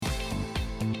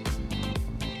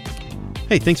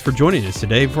Hey, thanks for joining us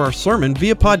today for our sermon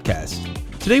via podcast.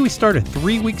 Today we start a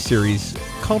 3-week series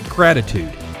called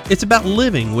Gratitude. It's about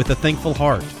living with a thankful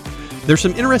heart. There's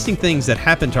some interesting things that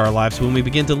happen to our lives when we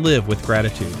begin to live with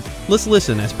gratitude. Let's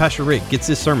listen as Pastor Rick gets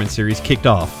this sermon series kicked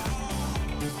off.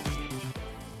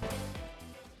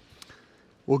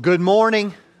 Well, good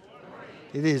morning.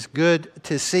 It is good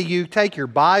to see you. Take your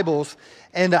Bibles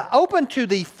and open to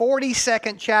the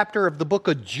 42nd chapter of the book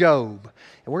of Job.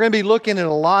 And we're going to be looking at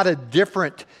a lot of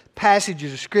different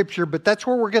passages of Scripture, but that's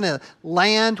where we're going to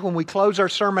land when we close our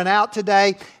sermon out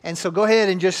today. And so go ahead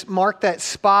and just mark that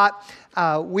spot.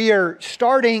 We are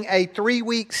starting a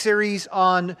 3-week series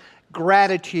on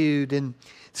gratitude, and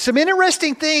some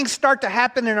interesting things start to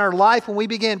happen in our life when we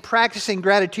begin practicing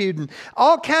gratitude, and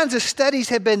all kinds of studies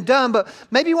have been done, but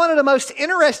maybe one of the most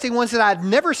interesting ones that I'd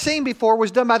never seen before was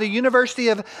done by the University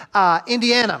of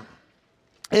Indiana.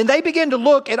 And they began to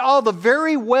look at all the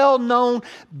very well-known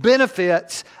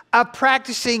benefits of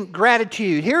practicing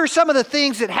gratitude. Here are some of the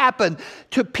things that happen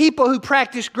to people who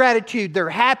practice gratitude. They're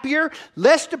happier,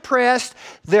 less depressed,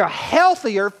 they're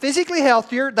healthier, physically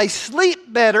healthier, they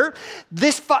sleep better,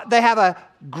 they have a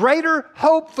greater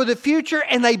hope for the future,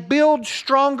 and they build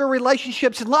stronger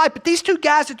relationships in life. But these two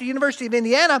guys at the University of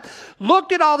Indiana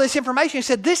looked at all this information and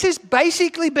said, this has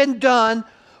basically been done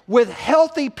with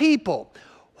healthy people.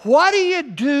 What do you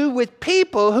do with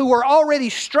people who are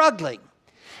already struggling?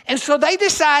 And so they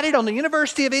decided on the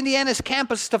University of Indiana's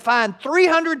campus to find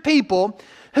 300 people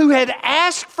who had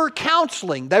asked for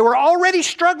counseling. They were already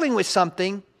struggling with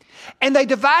something, and they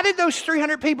divided those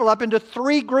 300 people up into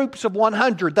 3 groups of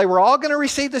 100. They were all going to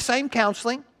receive the same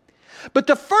counseling, but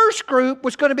the first group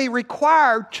was going to be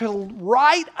required to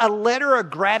write a letter of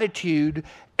gratitude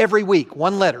every week,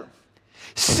 1 letter.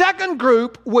 Second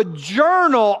group would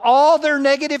journal all their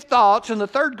negative thoughts, and the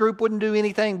third group wouldn't do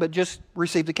anything but just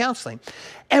receive the counseling.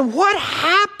 And what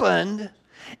happened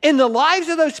in the lives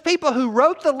of those people who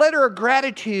wrote the letter of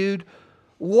gratitude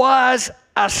was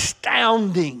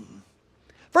astounding.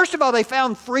 First of all, they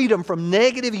found freedom from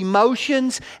negative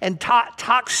emotions and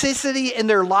toxicity in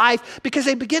their life because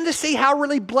they began to see how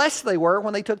really blessed they were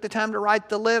when they took the time to write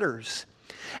the letters.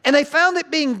 And they found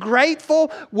that being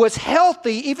grateful was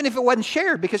healthy even if it wasn't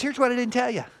shared, because here's what I didn't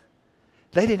tell you.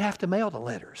 They didn't have to mail the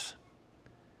letters.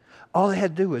 All they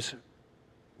had to do was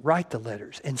write the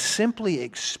letters, and simply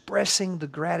expressing the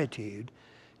gratitude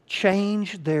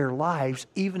changed their lives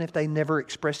even if they never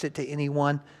expressed it to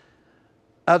anyone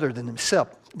other than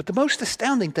themselves. But the most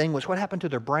astounding thing was what happened to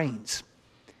their brains.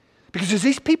 Because as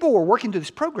these people were working through this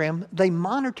program, they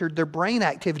monitored their brain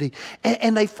activity.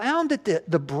 And they found that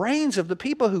the brains of the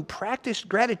people who practiced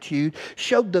gratitude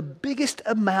showed the biggest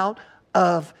amount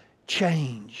of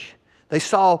change. They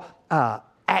saw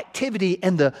activity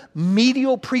in the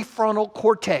medial prefrontal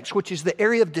cortex, which is the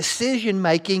area of decision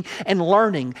making and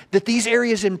learning, that these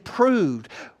areas improved.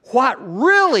 What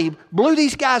really blew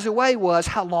these guys away was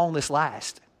how long this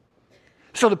lasts.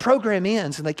 So the program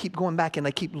ends, and they keep going back and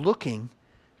they keep looking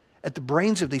at the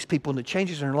brains of these people and the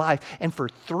changes in their life. And for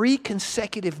 3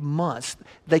 consecutive months,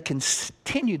 they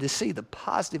continue to see the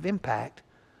positive impact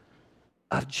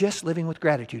of just living with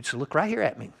gratitude. So look right here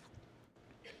at me.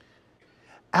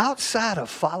 Outside of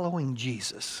following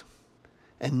Jesus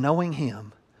and knowing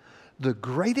Him, the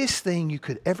greatest thing you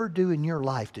could ever do in your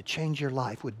life to change your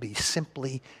life would be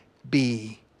simply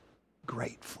be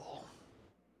grateful.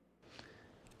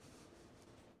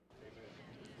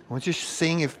 I want you to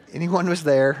sing if anyone was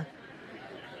there.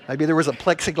 Maybe there was a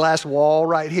plexiglass wall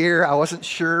right here. I wasn't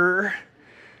sure.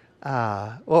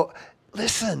 Well,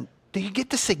 listen, do you get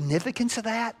the significance of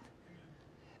that?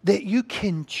 That you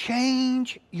can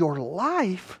change your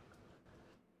life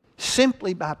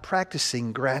simply by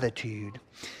practicing gratitude.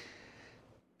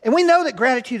 And we know that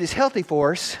gratitude is healthy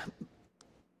for us,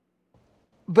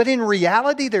 but in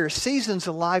reality, there are seasons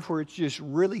of life where it's just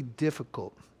really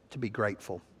difficult to be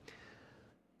grateful.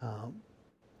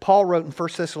 Paul wrote in 1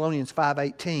 Thessalonians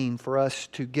 5:18 for us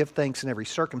to give thanks in every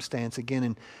circumstance. Again,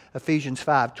 in Ephesians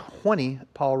 5:20,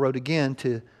 Paul wrote again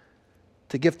to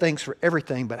give thanks for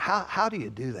everything. But how do you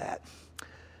do that?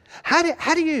 How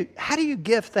do you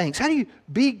give thanks? How do you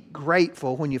be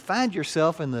grateful when you find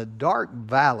yourself in the dark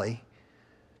valley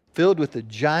filled with the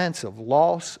giants of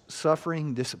loss,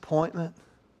 suffering, disappointment,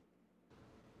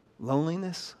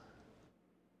 loneliness,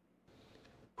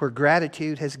 where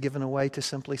gratitude has given way to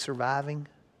simply surviving?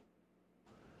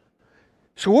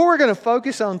 So what we're going to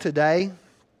focus on today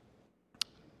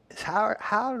is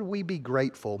how do we be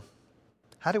grateful?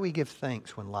 How do we give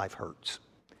thanks when life hurts?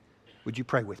 Would you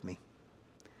pray with me?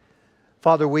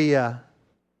 Father, we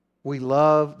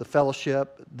love the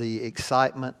fellowship, the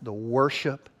excitement, the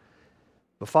worship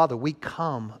But Father, we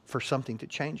come for something to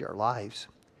change our lives.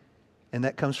 And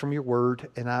that comes from your word.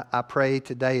 And I pray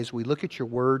today as we look at your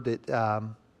word that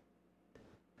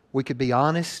we could be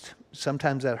honest.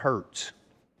 Sometimes that hurts.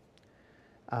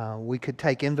 We could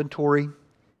take inventory.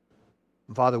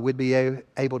 Father, we'd be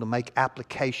able to make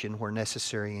application where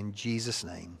necessary in Jesus'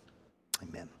 name.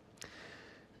 Amen.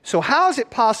 So how is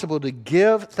it possible to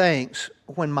give thanks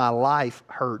when my life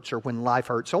hurts or when life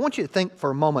hurts? So I want you to think for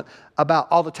a moment about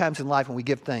all the times in life when we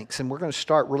give thanks. And we're going to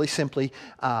start really simply.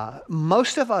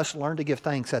 Most of us learn to give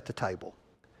thanks at the table.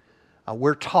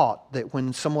 We're taught that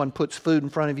when someone puts food in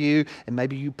front of you, and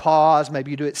maybe you pause, maybe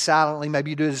you do it silently,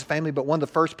 maybe you do it as a family, but one of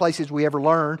the first places we ever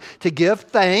learn to give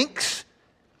thanks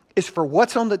is for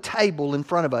what's on the table in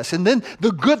front of us. And then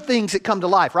the good things that come to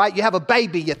life, right? You have a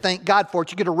baby, you thank God for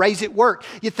it. You get a raise at work,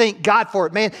 you thank God for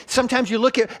it. Man, sometimes you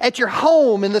look at your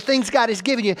home and the things God has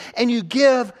given you, and you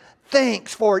give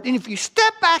thanks for it. And if you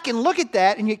step back and look at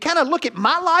that, and you kind of look at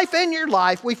my life and your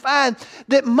life, we find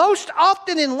that most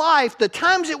often in life, the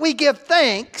times that we give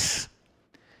thanks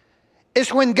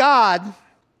is when God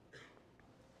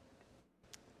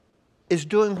is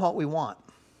doing what we want.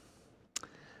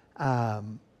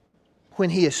 When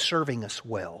He is serving us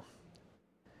well.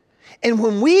 And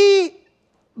when we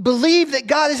believe that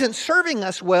God isn't serving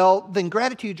us well, then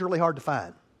gratitude's really hard to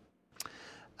find.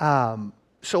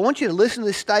 So I want you to listen to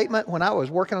this statement. When I was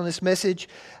working on this message,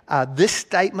 this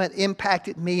statement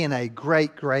impacted me in a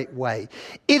great, great way.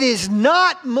 It is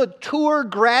not mature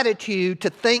gratitude to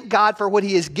thank God for what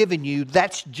He has given you.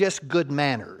 That's just good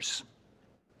manners.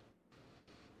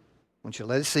 I want you to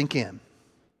let it sink in.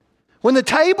 When the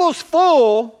table's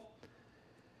full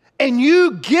and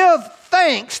you give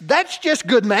thanks, that's just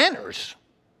good manners.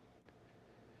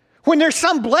 When there's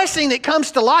some blessing that comes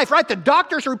to life, right? The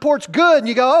doctor's report's good and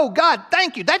you go, oh God,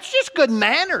 thank you. That's just good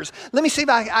manners. Let me see if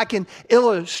I can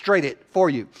illustrate it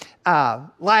for you.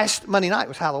 Last Monday night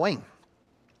was Halloween.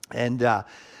 And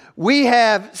we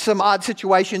have some odd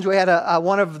situations. We had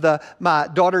one of my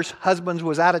daughter's husbands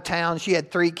was out of town. She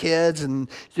had 3 kids, and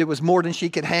it was more than she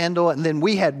could handle. And then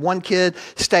we had one kid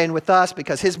staying with us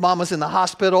because his mom was in the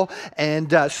hospital.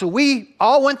 And so we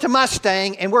all went to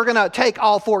Mustang, and we're going to take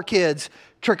all 4 kids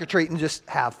trick-or-treating and just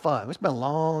have fun. It's been a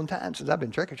long time since I've been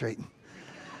trick-or-treating,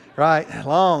 right? A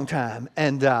long time.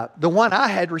 And the one I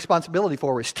had responsibility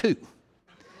for was 2.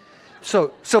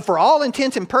 So for all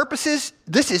intents and purposes,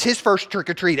 this is his first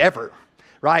trick-or-treat ever,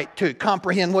 right? To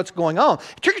comprehend what's going on.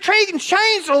 Trick-or-treating's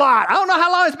changed a lot. I don't know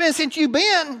how long it's been since you've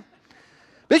been,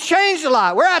 but it's changed a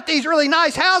lot. We're at these really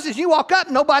nice houses. You walk up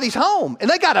and nobody's home. And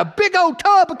they got a big old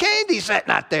tub of candy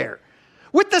sitting out there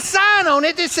with the sign on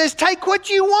it that says, take what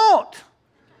you want.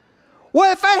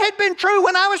 Well, if that had been true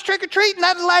when I was trick-or-treating,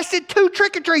 that would have lasted 2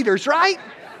 trick-or-treaters, right?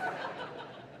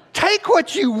 Take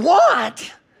what you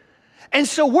want. And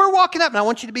so we're walking up, and I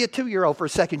want you to be a 2-year-old for a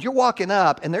second. You're walking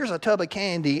up, and there's a tub of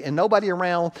candy, and nobody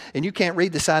around, and you can't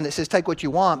read the sign that says, take what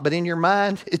you want, but in your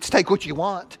mind, it's take what you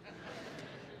want.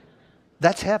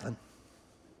 That's heaven.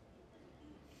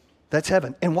 That's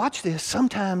heaven. And watch this.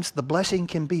 Sometimes the blessing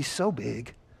can be so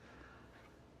big,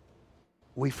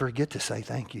 we forget to say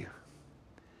thank you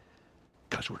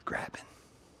because we're grabbing.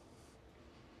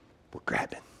 We're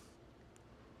grabbing.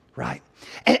 Right?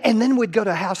 And then we'd go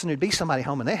to a house and there'd be somebody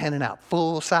home and they're handing out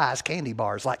full-size candy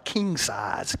bars, like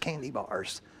king-size candy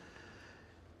bars.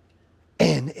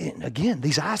 And again,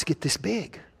 these eyes get this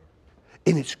big.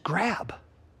 And it's grab.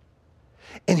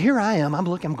 And here I am, I'm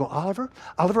going, Oliver,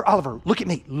 look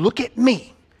at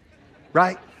me.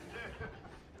 Right?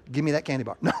 Give me that candy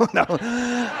bar. No.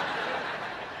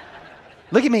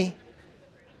 Look at me.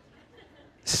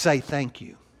 Say thank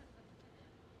you.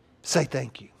 Say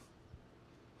thank you.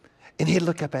 And he'd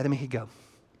look up at him and he'd go,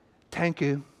 thank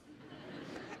you.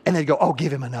 And they'd go, oh,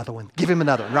 give him another one,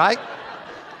 right?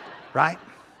 Right?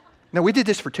 Now, we did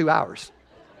this for 2 hours,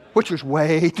 which was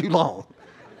way too long.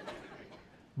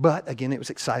 But again, it was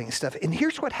exciting stuff. And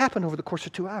here's what happened over the course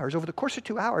of 2 hours. Over the course of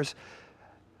 2 hours,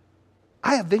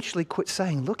 I eventually quit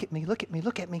saying, look at me.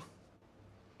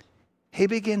 He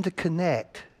began to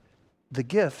connect the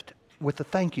gift with the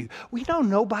thank you. We know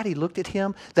nobody looked at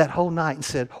him that whole night and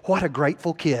said, what a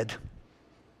grateful kid.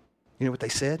 You know what they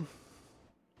said?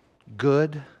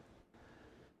 Good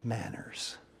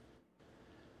manners.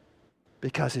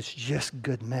 Because it's just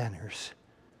good manners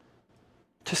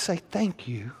to say thank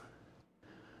you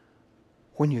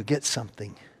when you get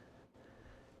something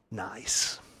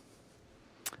nice.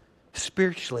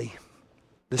 Spiritually,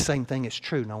 the same thing is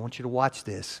true. Now I want you to watch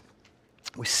this.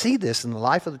 We see this in the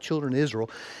life of the children of Israel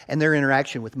and their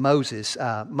interaction with Moses.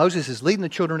 Moses is leading the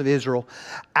children of Israel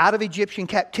out of Egyptian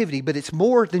captivity, but it's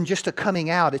more than just a coming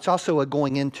out. It's also a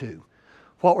going into.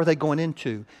 what were they going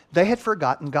into? They had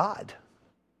forgotten God.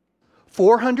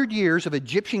 400 years of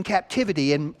Egyptian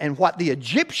captivity and what the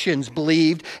Egyptians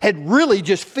believed had really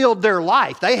just filled their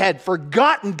life. They had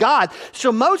forgotten God. So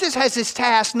Moses has this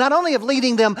task not only of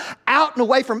leading them out and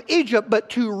away from Egypt, but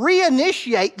to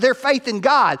reinitiate their faith in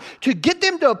God, to get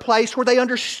them to a place where they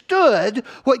understood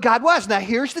what God was. Now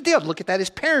here's the deal. Look at that as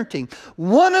parenting.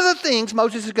 One of the things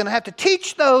Moses is going to have to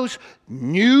teach those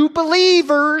new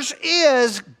believers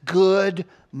is good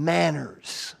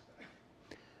manners.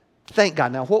 Thank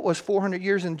God. Now, what was 400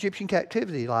 years in Egyptian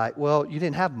captivity like? Well, you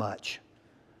didn't have much.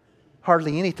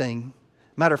 Hardly anything.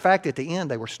 Matter of fact, at the end,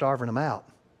 they were starving them out.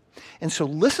 And so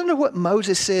listen to what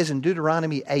Moses says in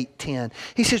Deuteronomy 8:10.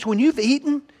 He says, when you've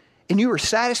eaten and you are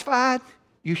satisfied,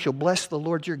 you shall bless the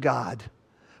Lord your God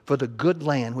for the good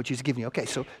land which he's given you. Okay,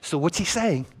 so what's he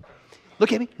saying?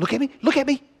 Look at me, look at me, look at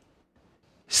me.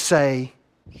 Say,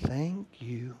 thank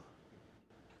you.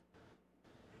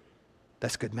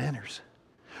 That's good manners.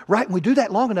 Right? And we do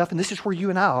that long enough, and this is where you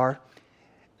and I are,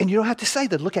 and you don't have to say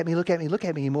that, look at me, look at me, look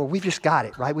at me anymore. We've just got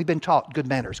it, right? We've been taught good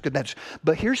manners, good manners.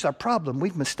 But here's our problem.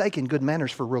 We've mistaken good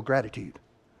manners for real gratitude.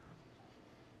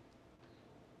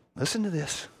 Listen to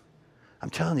this.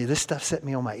 I'm telling you, this stuff set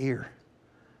me on my ear.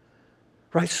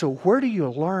 Right? So where do you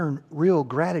learn real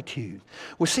gratitude?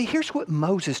 Well, see, here's what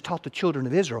Moses taught the children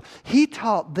of Israel. He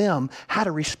taught them how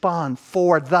to respond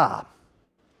for the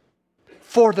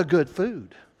good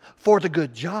food, for the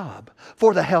good job,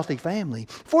 for the healthy family,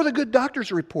 for the good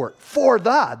doctor's report,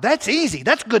 That's easy.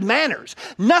 That's good manners.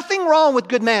 Nothing wrong with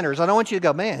good manners. I don't want you to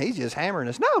go, man, he's just hammering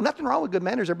us. No, nothing wrong with good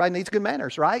manners. Everybody needs good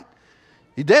manners, right?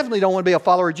 You definitely don't want to be a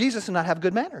follower of Jesus and not have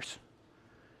good manners.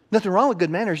 Nothing wrong with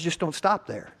good manners, just don't stop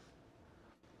there.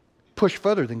 Push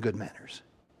further than good manners.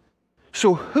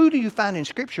 So who do you find in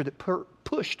Scripture that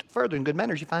pushed further than good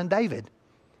manners? You find David.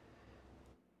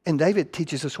 And David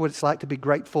teaches us what it's like to be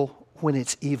grateful when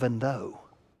it's even though.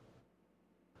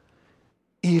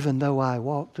 Even though I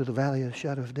walk through the valley of the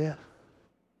shadow of death,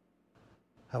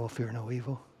 I will fear no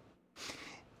evil.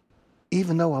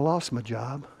 Even though I lost my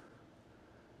job,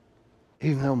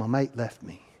 even though my mate left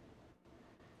me,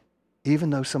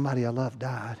 even though somebody I love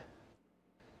died,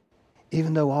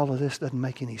 even though all of this doesn't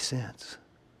make any sense,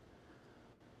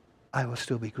 I will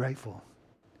still be grateful.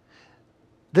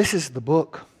 This is the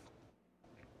book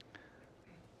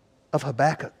of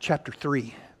Habakkuk, chapter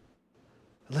 3.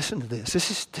 Listen to this.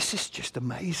 This is just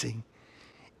amazing.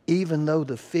 Even though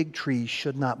the fig tree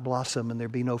should not blossom and there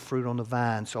be no fruit on the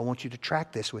vine. So I want you to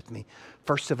track this with me.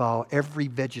 First of all, every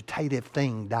vegetative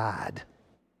thing died.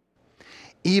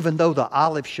 Even though the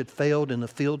olive should fail and the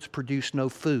fields produce no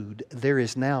food, there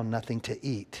is now nothing to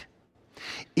eat.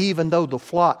 Even though the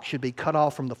flock should be cut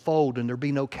off from the fold and there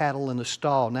be no cattle in the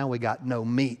stall, now we got no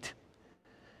meat.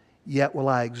 Yet will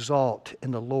I exalt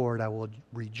in the Lord, I will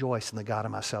rejoice in the God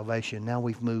of my salvation. Now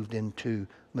we've moved into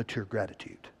mature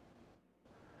gratitude.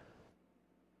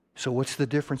 So what's the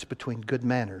difference between good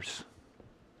manners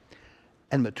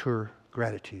and mature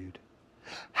gratitude?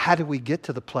 How do we get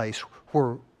to the place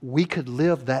where we could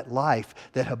live that life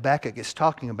that Habakkuk is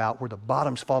talking about, where the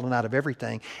bottom's fallen out of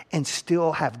everything, and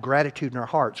still have gratitude in our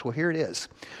hearts? Well, here it is.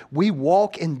 We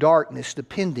walk in darkness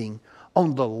depending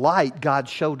on the light God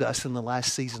showed us in the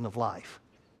last season of life.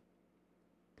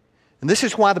 And this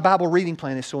is why the Bible reading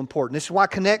plan is so important. This is why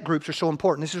connect groups are so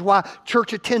important. This is why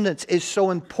church attendance is so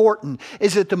important.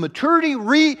 Is that the maturity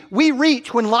we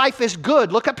reach when life is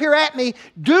good. Look up here at me.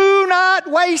 Do not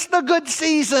waste the good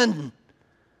season.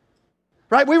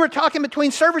 Right? We were talking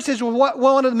between services with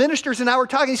one of the ministers and I were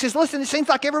talking. He says, listen, it seems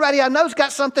like everybody I know's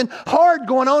got something hard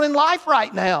going on in life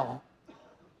right now.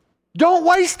 Don't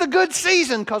waste the good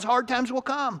season because hard times will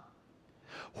come.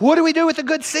 What do we do with the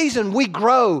good season? We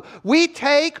grow. We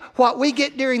take what we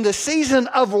get during the season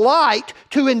of light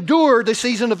to endure the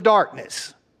season of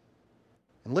darkness.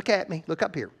 And look at me. Look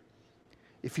up here.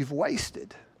 If you've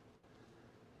wasted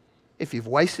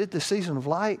the season of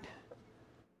light,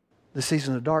 the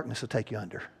season of darkness will take you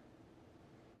under.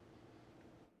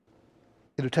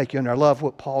 It'll take you under. I love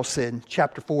what Paul said in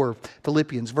chapter 4 of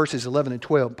Philippians, verses 11 and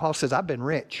 12. Paul says, I've been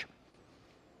rich.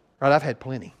 Right? I've had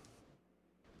plenty.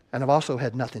 And I've also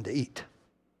had nothing to eat.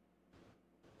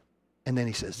 And then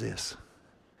he says this.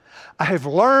 I have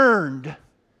learned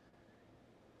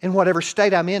in whatever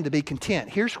state I'm in to be content.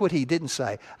 Here's what he didn't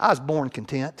say. I was born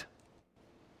content.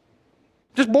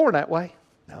 Just born that way.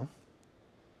 No.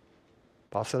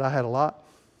 Paul said I had a lot.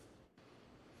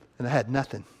 And I had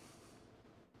nothing.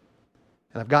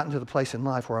 And I've gotten to the place in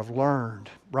life where I've learned,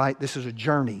 right? This is a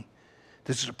journey.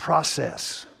 This is a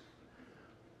process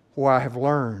where I have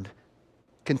learned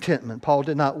contentment. Paul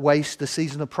did not waste the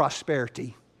season of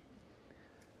prosperity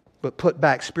but put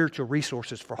back spiritual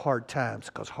resources for hard times,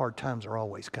 because hard times are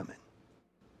always coming.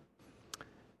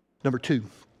 Number 2,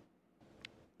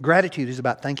 gratitude is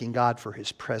about thanking God for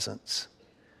His presence.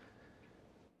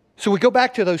 So we go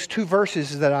back to those 2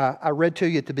 verses that I read to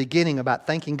you at the beginning about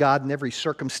thanking God in every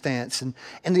circumstance. And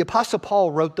the Apostle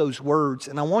Paul wrote those words.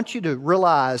 And I want you to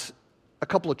realize a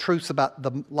couple of truths about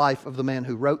the life of the man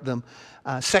who wrote them.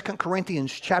 2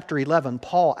 Corinthians chapter 11,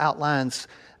 Paul outlines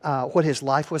what his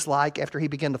life was like after he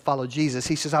began to follow Jesus.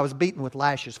 He says, I was beaten with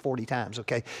lashes 40 times,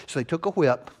 okay? So they took a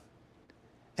whip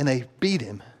and they beat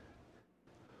him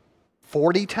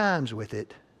 40 times with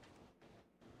it,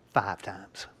 5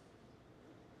 times.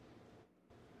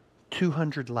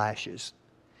 200 lashes.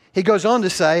 He goes on to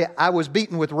say, I was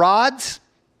beaten with rods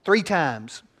 3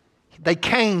 times. They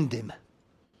caned him.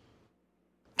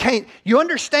 You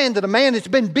understand that a man that's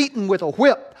been beaten with a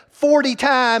whip 40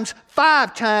 times,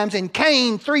 5 times, and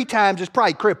caned 3 times is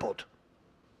probably crippled.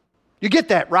 You get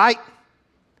that, right?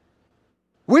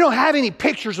 We don't have any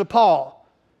pictures of Paul.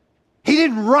 He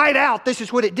didn't write out, this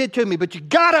is what it did to me, but you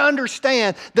got to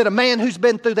understand that a man who's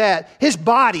been through that, his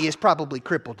body is probably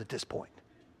crippled at this point.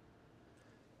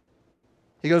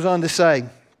 He goes on to say,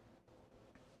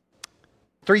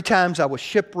 3 times I was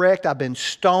shipwrecked. I've been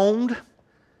stoned.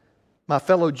 My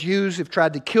fellow Jews have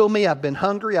tried to kill me. I've been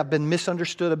hungry. I've been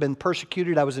misunderstood. I've been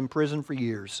persecuted. I was in prison for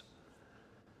years.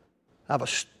 I have a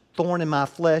thorn in my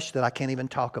flesh that I can't even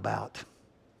talk about.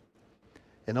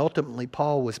 And ultimately,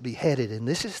 Paul was beheaded. And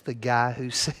this is the guy who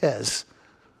says,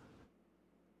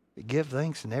 give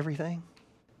thanks in everything?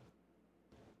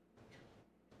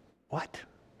 What?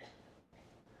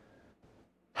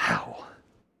 How?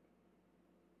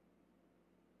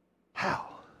 How?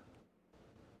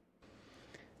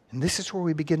 And this is where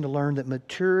we begin to learn that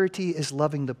maturity is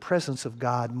loving the presence of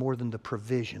God more than the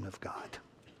provision of God.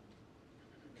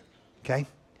 Okay?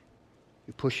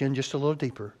 You push in just a little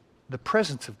deeper. The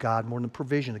presence of God more than the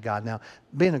provision of God. Now,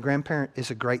 being a grandparent is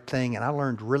a great thing, and I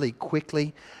learned really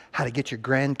quickly how to get your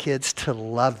grandkids to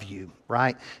love you,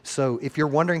 right? So if you're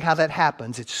wondering how that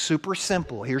happens, it's super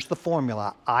simple. Here's the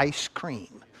formula: ice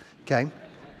cream, okay?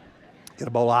 Get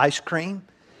a bowl of ice cream,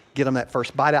 get them that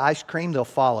first bite of ice cream, they'll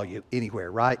follow you anywhere,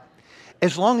 right?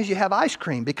 As long as you have ice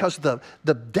cream, because the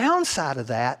downside of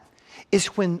that is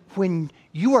when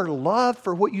you are loved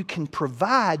for what you can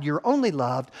provide, you're only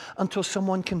loved until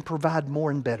someone can provide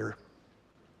more and better.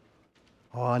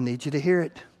 Oh, I need you to hear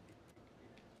it.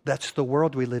 That's the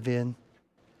world we live in.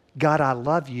 God, I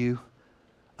love you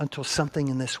until something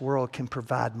in this world can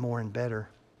provide more and better.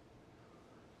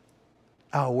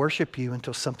 I'll worship you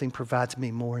until something provides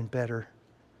me more and better.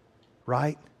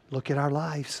 Right? Look at our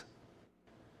lives.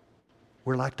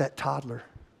 We're like that toddler.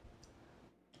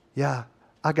 Yeah,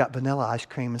 I got vanilla ice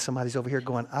cream and somebody's over here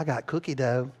going, I got cookie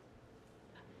dough.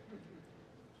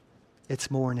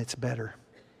 It's more and it's better.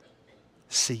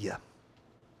 See ya.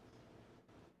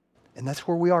 And that's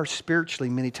where we are spiritually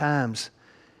many times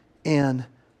in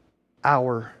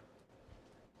our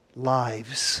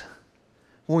lives.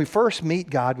 When we first meet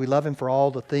God, we love Him for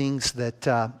all the things that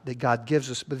God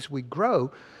gives us. But as we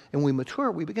grow and we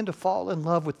mature, we begin to fall in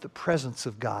love with the presence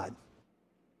of God.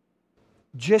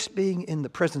 Just being in the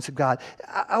presence of God.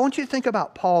 I want you to think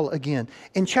about Paul again.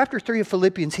 In chapter 3 of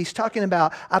Philippians, he's talking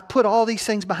about, I put all these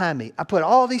things behind me. I put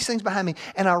all these things behind me,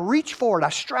 and I reach forward, I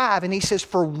strive, and he says,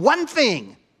 for one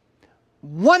thing.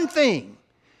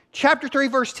 Chapter 3,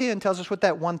 verse 10 tells us what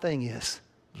that one thing is.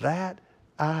 That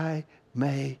I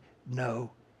may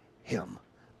know Him.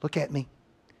 Look at me.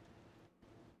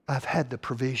 I've had the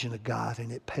provision of God, and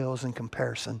it pales in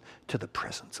comparison to the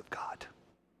presence of God.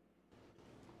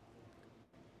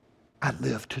 I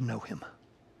live to know Him.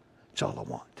 It's all I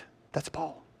want. That's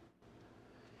Paul.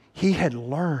 He had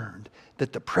learned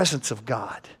that the presence of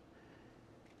God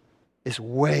is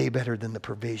way better than the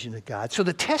provision of God. So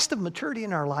the test of maturity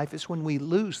in our life is when we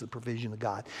lose the provision of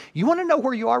God. You want to know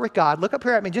where you are with God? Look up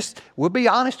here at me. We'll be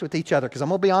honest with each other, because I'm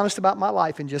going to be honest about my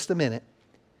life in just a minute.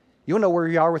 You want to know where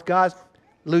you are with God?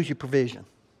 Lose your provision.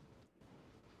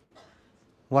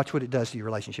 Watch what it does to your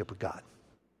relationship with God.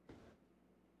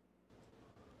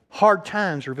 Hard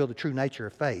times reveal the true nature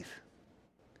of faith.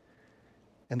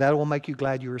 And that will make you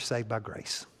glad you were saved by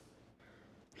grace.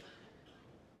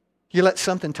 You let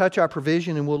something touch our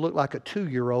provision and we'll look like a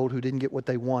 2-year-old who didn't get what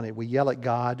they wanted. We yell at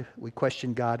God, we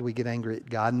question God, we get angry at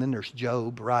God. And then there's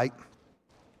Job, right?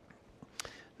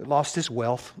 He lost his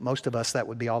wealth. Most of us, that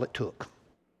would be all it took.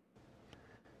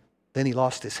 Then he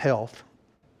lost his health.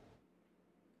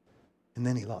 And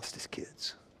then he lost his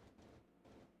kids.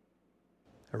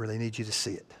 I really need you to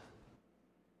see it.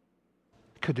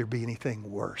 Could there be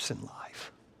anything worse in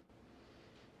life?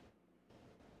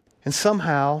 And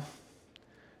somehow,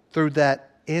 through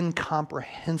that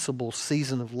incomprehensible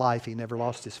season of life, he never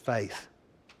lost his faith.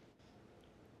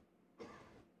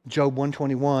 Job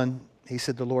 121, he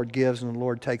said, the Lord gives and the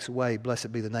Lord takes away.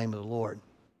 Blessed be the name of the Lord.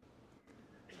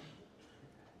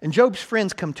 And Job's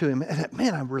friends come to him, and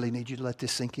man, I really need you to let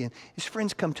this sink in. His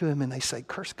friends come to him and they say,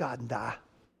 curse God and die.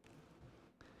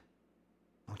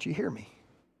 Don't you hear me?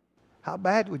 How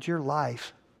bad would your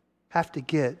life have to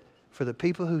get for the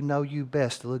people who know you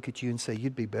best to look at you and say,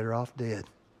 you'd be better off dead?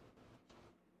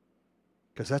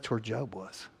 Because that's where Job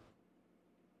was.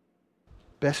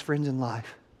 Best friends in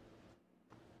life.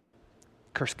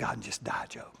 Curse God and just die,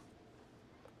 Job.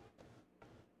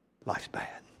 Life's bad.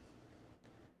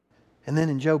 And then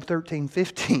in Job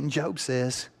 13:15, Job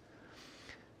says,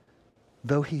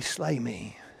 though he slay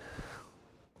me,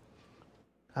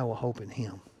 I will hope in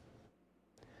him.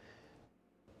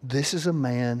 This is a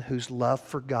man whose love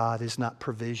for God is not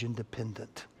provision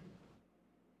dependent.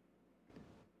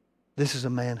 This is a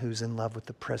man who's in love with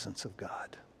the presence of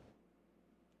God.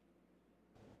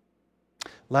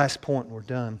 Last point, and we're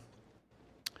done.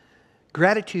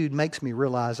 Gratitude makes me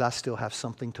realize I still have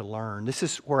something to learn. This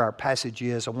is where our passage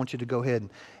is. I want you to go ahead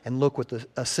and look with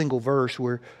a single verse.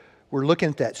 We're looking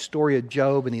at that story of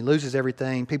Job, and he loses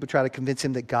everything. People try to convince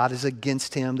him that God is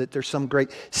against him, that there's some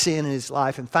great sin in his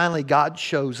life. And finally, God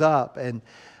shows up. And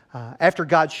after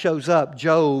God shows up,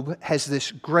 Job has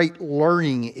this great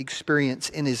learning experience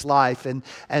in his life. And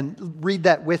read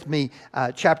that with me,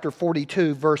 chapter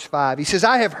 42, verse 5. He says,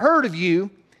 I have heard of you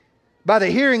by the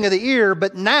hearing of the ear,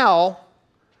 but now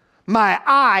my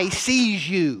eye sees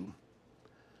you.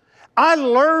 I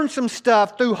learned some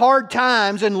stuff through hard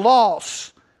times and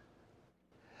loss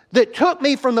that took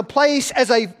me from the place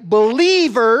as a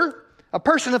believer, a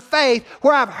person of faith,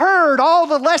 where I've heard all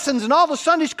the lessons and all the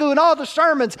Sunday school and all the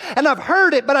sermons, and I've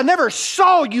heard it, but I never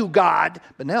saw you, God.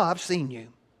 But now I've seen you.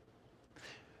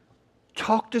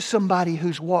 Talk to somebody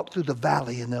who's walked through the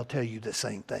valley and they'll tell you the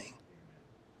same thing.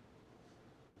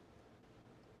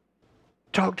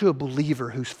 Talk to a believer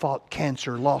who's fought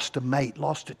cancer, lost a mate,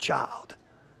 lost a child.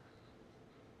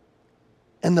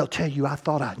 And they'll tell you, I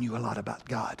thought I knew a lot about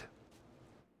God.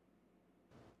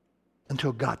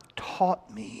 Until God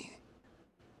taught me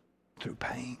through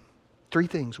pain. 3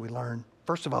 things we learn.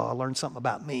 First of all, I learned something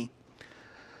about me.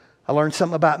 I learned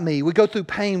something about me. We go through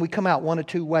pain, we come out one of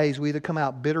 2 ways. We either come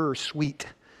out bitter or sweet.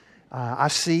 I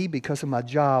see, because of my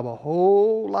job, a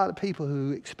whole lot of people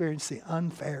who experience the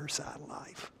unfair side of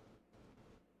life.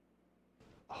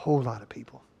 A whole lot of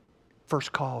people.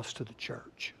 First calls to the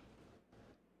church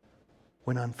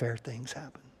when unfair things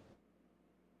happen.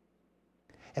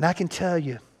 And I can tell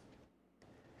you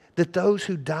that those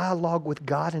who dialogue with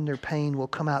God in their pain will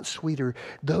come out sweeter.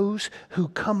 Those who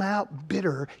come out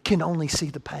bitter can only see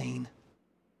the pain.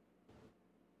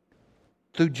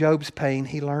 Through Job's pain,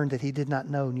 he learned that he did not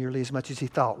know nearly as much as he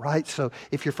thought, right? So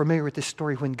if you're familiar with this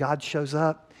story, when God shows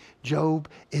up, Job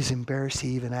is embarrassed to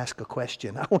even ask a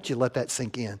question. I want you to let that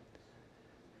sink in.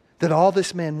 That all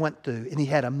this man went through, and he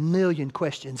had 1,000,000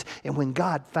 questions, and when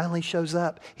God finally shows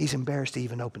up, he's embarrassed to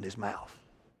even open his mouth.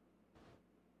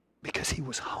 Because he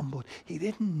was humbled. He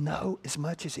didn't know as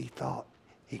much as he thought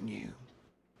he knew.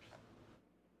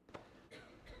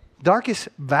 Darkest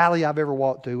valley I've ever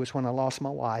walked through was when I lost my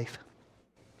wife.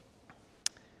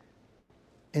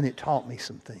 And it taught me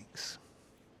some things.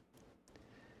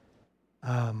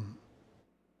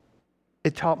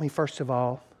 It taught me, first of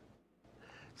all,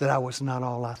 that I was not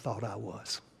all I thought I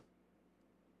was.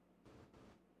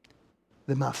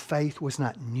 That my faith was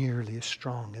not nearly as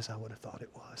strong as I would have thought it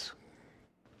was.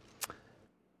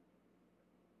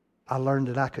 I learned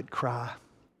that I could cry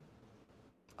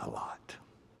a lot.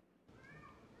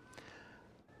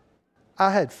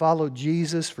 I had followed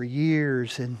Jesus for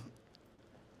years, and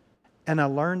I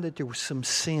learned that there was some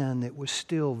sin that was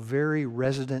still very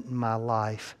resident in my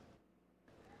life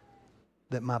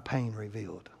that my pain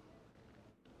revealed.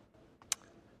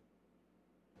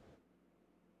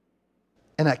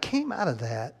 And I came out of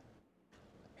that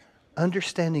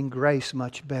understanding grace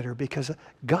much better, because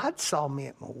God saw me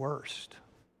at my worst.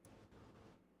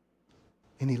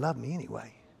 And He loved me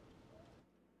anyway.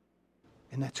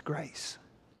 And that's grace.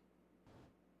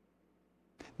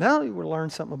 Not only we learn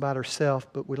something about ourselves,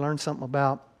 but we learn something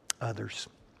about others.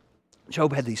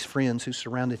 Job had these friends who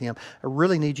surrounded him. I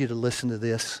really need you to listen to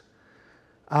this.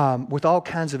 With all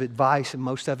kinds of advice, and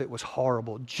most of it was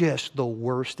horrible, just the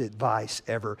worst advice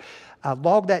ever.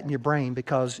 Log that in your brain,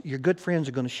 because your good friends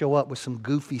are going to show up with some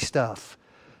goofy stuff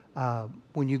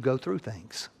when you go through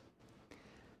things.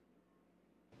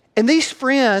 And these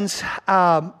friends,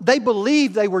 they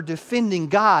believed they were defending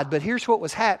God, but here's what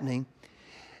was happening.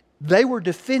 They were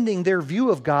defending their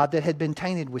view of God that had been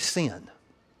tainted with sin.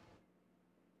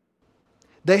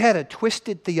 They had a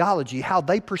twisted theology, how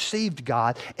they perceived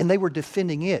God, and they were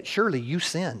defending it. Surely you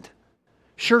sinned.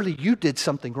 Surely you did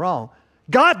something wrong.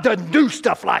 God doesn't do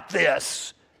stuff like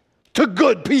this to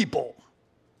good people.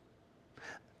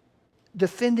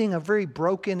 Defending a very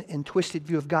broken and twisted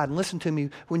view of God. And listen to me,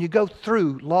 when you go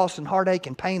through loss and heartache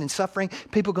and pain and suffering,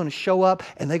 people are going to show up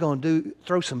and they're going to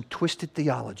throw some twisted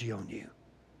theology on you.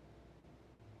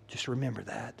 Just remember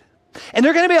that. And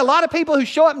there are going to be a lot of people who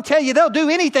show up and tell you they'll do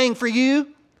anything for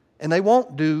you, and they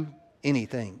won't do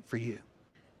anything for you.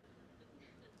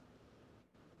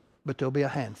 But there'll be a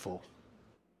handful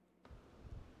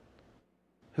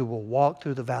who will walk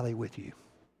through the valley with you,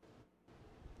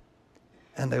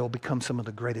 and they will become some of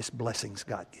the greatest blessings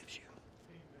God gives you.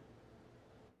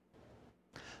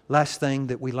 Last thing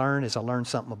that we learn is I learned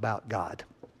something about God.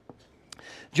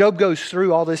 Job goes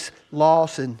through all this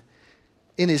loss, and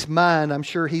in his mind, I'm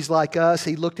sure he's like us.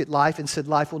 He looked at life and said,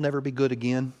 life will never be good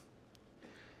again.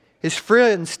 His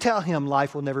friends tell him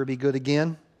life will never be good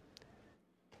again.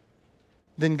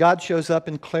 Then God shows up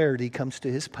and clarity comes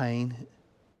to his pain.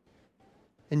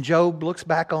 And Job looks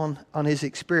back on his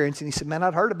experience and he said, man,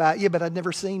 I'd heard about you, but I'd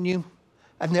never seen you.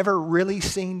 I've never really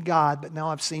seen God, but now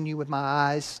I've seen you with my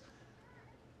eyes.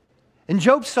 And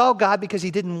Job saw God because he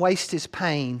didn't waste his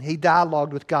pain. He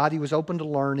dialogued with God. He was open to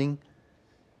learning.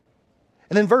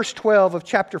 And then verse 12 of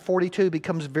chapter 42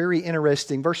 becomes very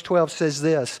interesting. Verse 12 says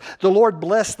this, the Lord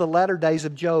blessed the latter days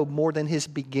of Job more than his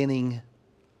beginning.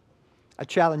 I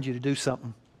challenge you to do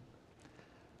something.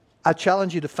 I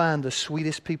challenge you to find the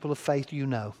sweetest people of faith you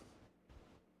know.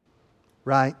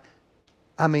 Right?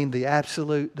 I mean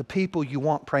the people you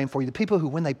want praying for you. The people who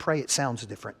when they pray it sounds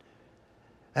different.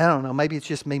 I don't know, maybe it's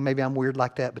just me, maybe I'm weird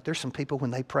like that, but there's some people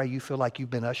when they pray you feel like you've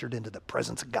been ushered into the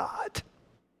presence of God.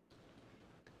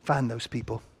 Find those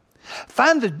people.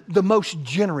 Find the most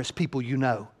generous people you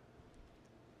know.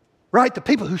 Right? The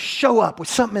people who show up with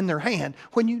something in their hand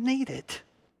when you need it.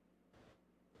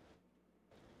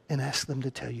 And ask them to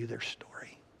tell you their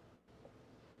story.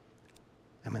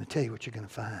 I'm going to tell you what you're going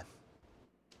to find.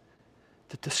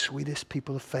 That the sweetest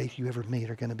people of faith you ever meet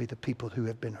are going to be the people who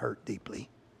have been hurt deeply.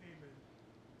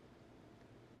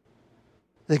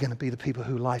 They're going to be the people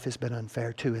who life has been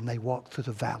unfair to, and they walked through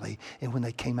the valley, and when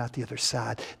they came out the other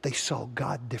side, they saw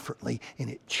God differently, and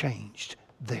it changed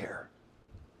their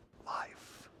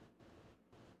life.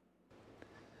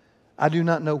 I do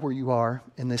not know where you are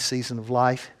in this season of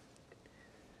life.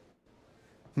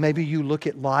 Maybe you look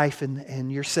at life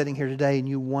and you're sitting here today and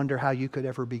you wonder how you could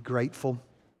ever be grateful.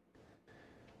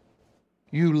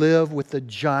 You live with the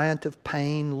giant of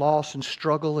pain, loss, and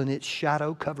struggle, and its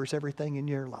shadow covers everything in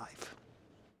your life.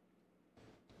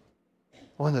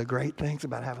 One of the great things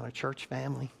about having a church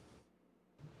family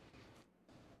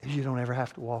is you don't ever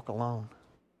have to walk alone.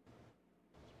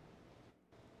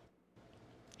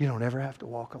 You don't ever have to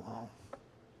walk alone.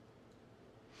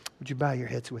 Would you bow your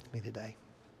heads with me today?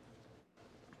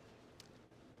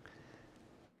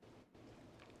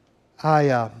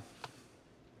 I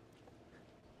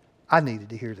needed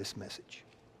to hear this message.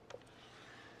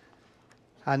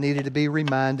 I needed to be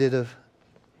reminded of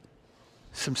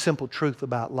some simple truth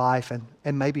about life,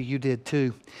 and maybe you did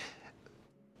too.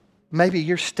 Maybe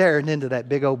you're staring into that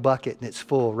big old bucket and it's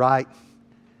full, right?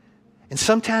 And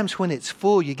sometimes when it's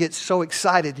full, you get so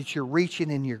excited that you're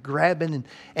reaching and you're grabbing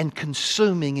and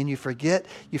consuming, and you forget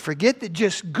that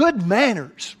just good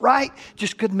manners, right?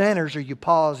 Just good manners are you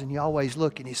pause and you always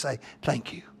look and you say,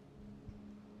 thank you.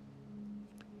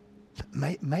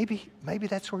 Maybe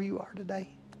that's where you are today.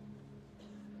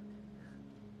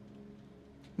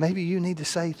 Maybe you need to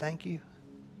say thank you.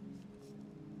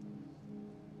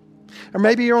 Or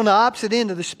maybe you're on the opposite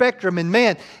end of the spectrum, and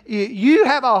man, you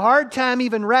have a hard time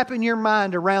even wrapping your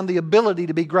mind around the ability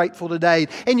to be grateful today.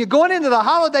 And you're going into the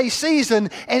holiday season,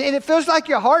 and it feels like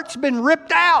your heart's been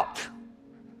ripped out.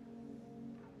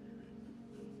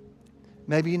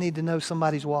 Maybe you need to know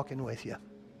somebody's walking with you.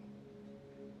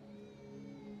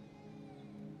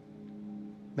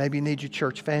 Maybe you need your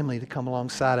church family to come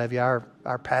alongside of you.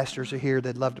 Our pastors are here.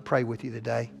 They'd love to pray with you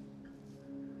today.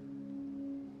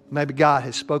 Maybe God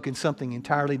has spoken something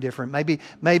entirely different.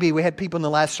 Maybe we had people in the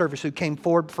last service who came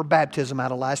forward for baptism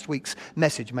out of last week's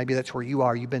message. Maybe that's where you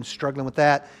are. You've been struggling with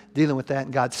that, dealing with that,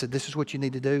 and God said, this is what you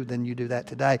need to do. Then you do that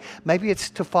today. Maybe it's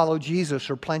to follow Jesus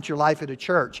or plant your life at a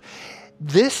church.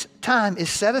 This time is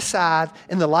set aside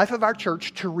in the life of our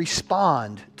church to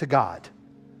respond to God.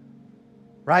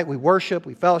 Right? We worship,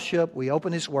 we fellowship, we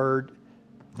open His Word.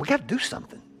 We got to do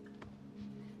something.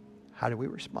 How do we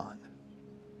respond?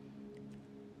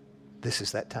 This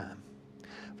is that time.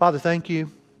 Father, thank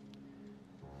you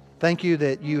Thank you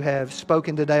that you have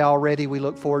spoken today already. We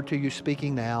look forward to you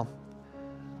speaking now.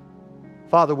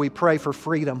 Father, we pray for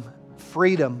freedom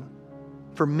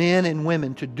for men and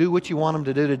women to do what you want them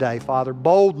to do today, Father.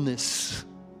 Boldness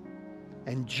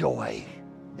and joy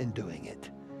in doing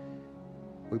it.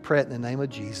 We pray it in the name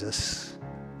of Jesus.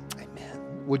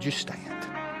 Amen. Would you stand?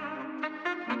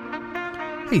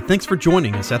 Hey, thanks for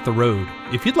joining us at The Road.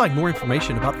 If you'd like more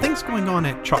information about things going on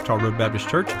at Choctaw Road Baptist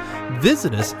Church,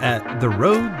 visit us at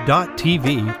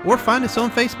theroad.tv or find us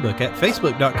on Facebook at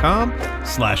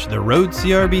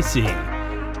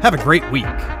facebook.com/theroadcrbc. Have a great week.